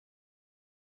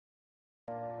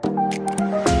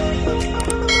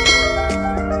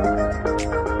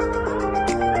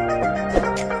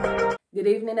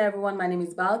Good evening, everyone. My name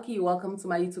is Balki. Welcome to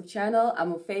my YouTube channel.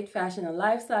 I'm a faith, fashion, and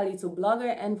lifestyle YouTube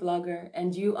blogger and vlogger,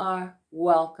 and you are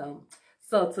welcome.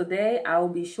 So today I will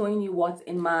be showing you what's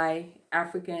in my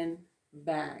African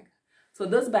bag. So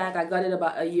this bag, I got it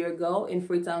about a year ago in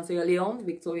Freetown, Sierra Leone,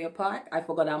 Victoria Park. I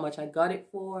forgot how much I got it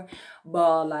for,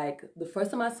 but like the first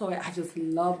time I saw it, I just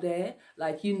loved it.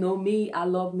 Like, you know me, I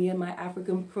love me and my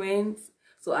African prints.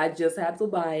 So I just had to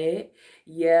buy it.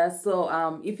 Yeah,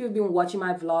 so if you've been watching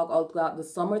my vlog all throughout the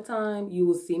summertime, you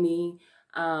will see me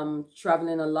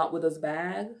traveling a lot with this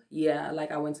bag. Yeah,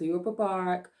 like I went to Europa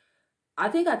Park. I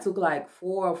think I took like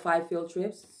 4 or 5 field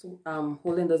trips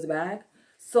holding this bag.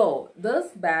 So this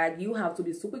bag, you have to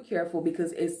be super careful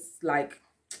because it's like,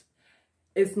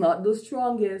 it's not the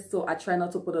strongest. So I try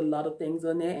not to put a lot of things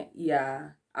on it.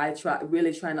 Yeah, I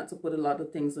really try not to put a lot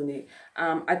of things on it.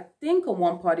 I think on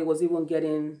one part it was even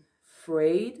getting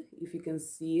frayed, if you can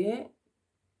see it.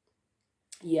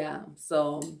 Yeah,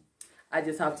 so I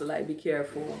just have to like be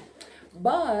careful.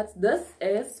 But this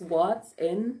is what's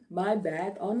in my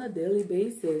bag on a daily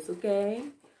basis, okay?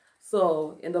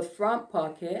 So in the front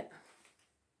pocket,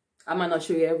 I might not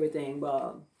show you everything,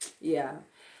 but yeah.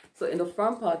 So in the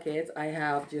front pocket, I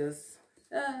have just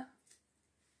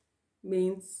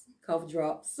mints, cough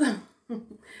drops,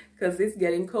 because it's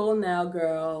getting cold now,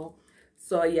 girl.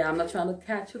 So yeah, I'm not trying to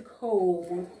catch a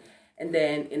cold. And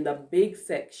then in the big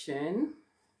section,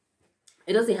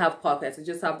 it doesn't have pockets. It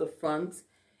just have the front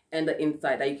and the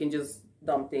inside that you can just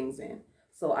dump things in.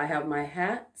 So I have my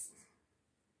hat.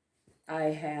 I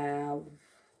have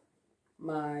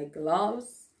my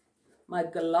gloves.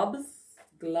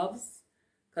 Gloves,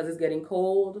 because it's getting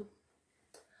cold.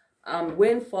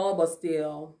 We're in fall, but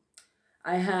still.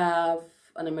 I have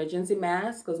an emergency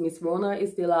mask because Miss Rona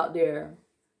is still out there.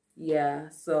 Yeah,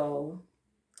 so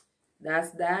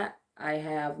that's that. I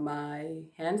have my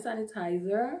hand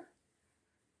sanitizer.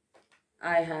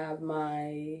 I have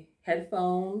my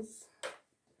headphones.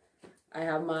 I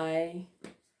have my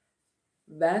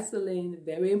Vaseline,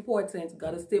 very important.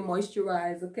 Gotta stay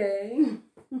moisturized, okay?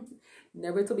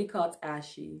 Never to be caught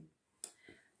ashy.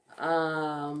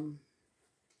 I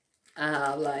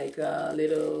have like a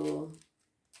little,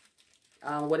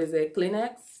 what is it,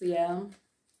 Kleenex? Yeah.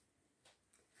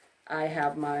 I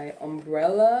have my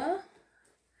umbrella.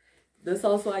 This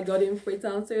also I got in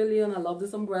Freetown, Sierra Leone. I love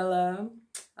this umbrella.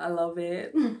 I love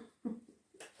it.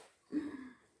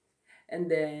 And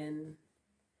then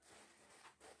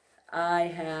I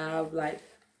have like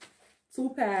 2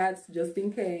 pads just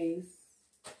in case.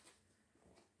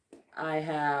 I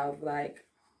have like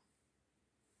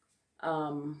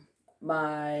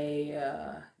my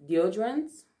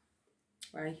deodorants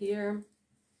right here.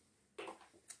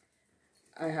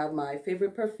 I have my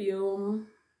favorite perfume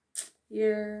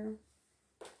here.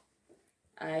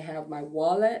 I have my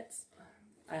wallet.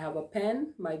 I have a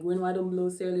pen, my green, white, and blue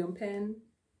Sierra Leone pen.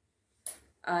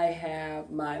 I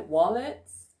have my wallet,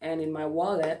 and in my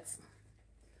wallet,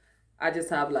 I just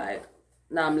have like,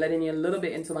 now I'm letting you a little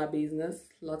bit into my business.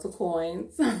 Lots of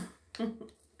coins.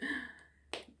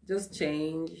 Just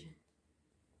change.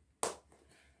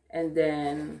 And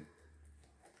then,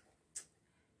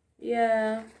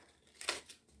 yeah.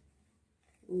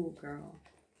 Ooh, girl.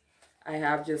 I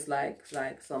have just like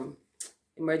some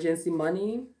emergency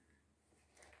money.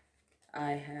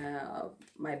 I have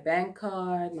my bank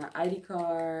card, my ID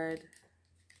card,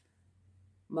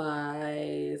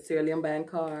 my Sierra Leone bank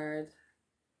card,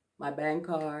 my bank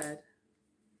card.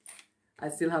 I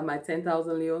still have my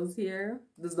 10,000 leos here.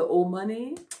 This is the old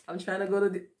money. I'm trying to go to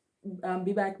the,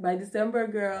 be back by December,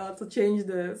 girl, to change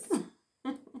this.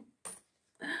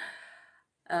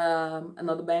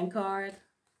 Another bank card.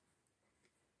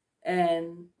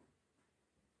 And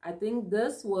I think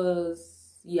this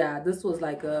was, yeah, this was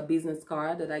like a business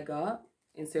card that I got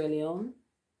in Sierra Leone.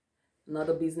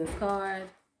 Another business card.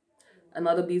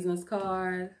 Another business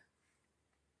card.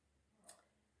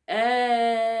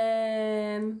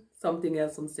 And something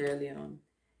else from Sierra Leone.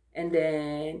 And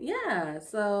then, yeah,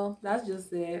 so that's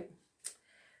just it.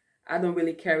 I don't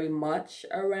really carry much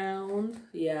around.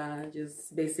 Yeah,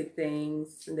 just basic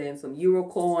things. And then some Euro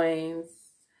coins.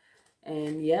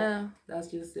 And yeah, that's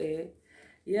just it.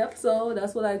 Yep, so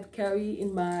that's what I carry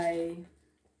in my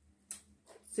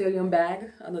Sierra Leone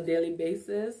bag on a daily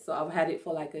basis. So I've had it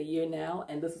for like a year now,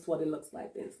 and this is what it looks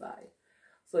like inside.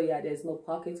 So yeah, there's no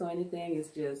pockets or anything.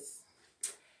 It's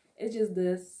just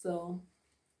this. So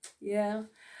yeah.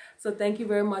 So thank you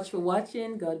very much for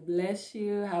watching. God bless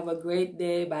you. Have a great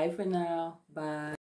day. Bye for now. Bye.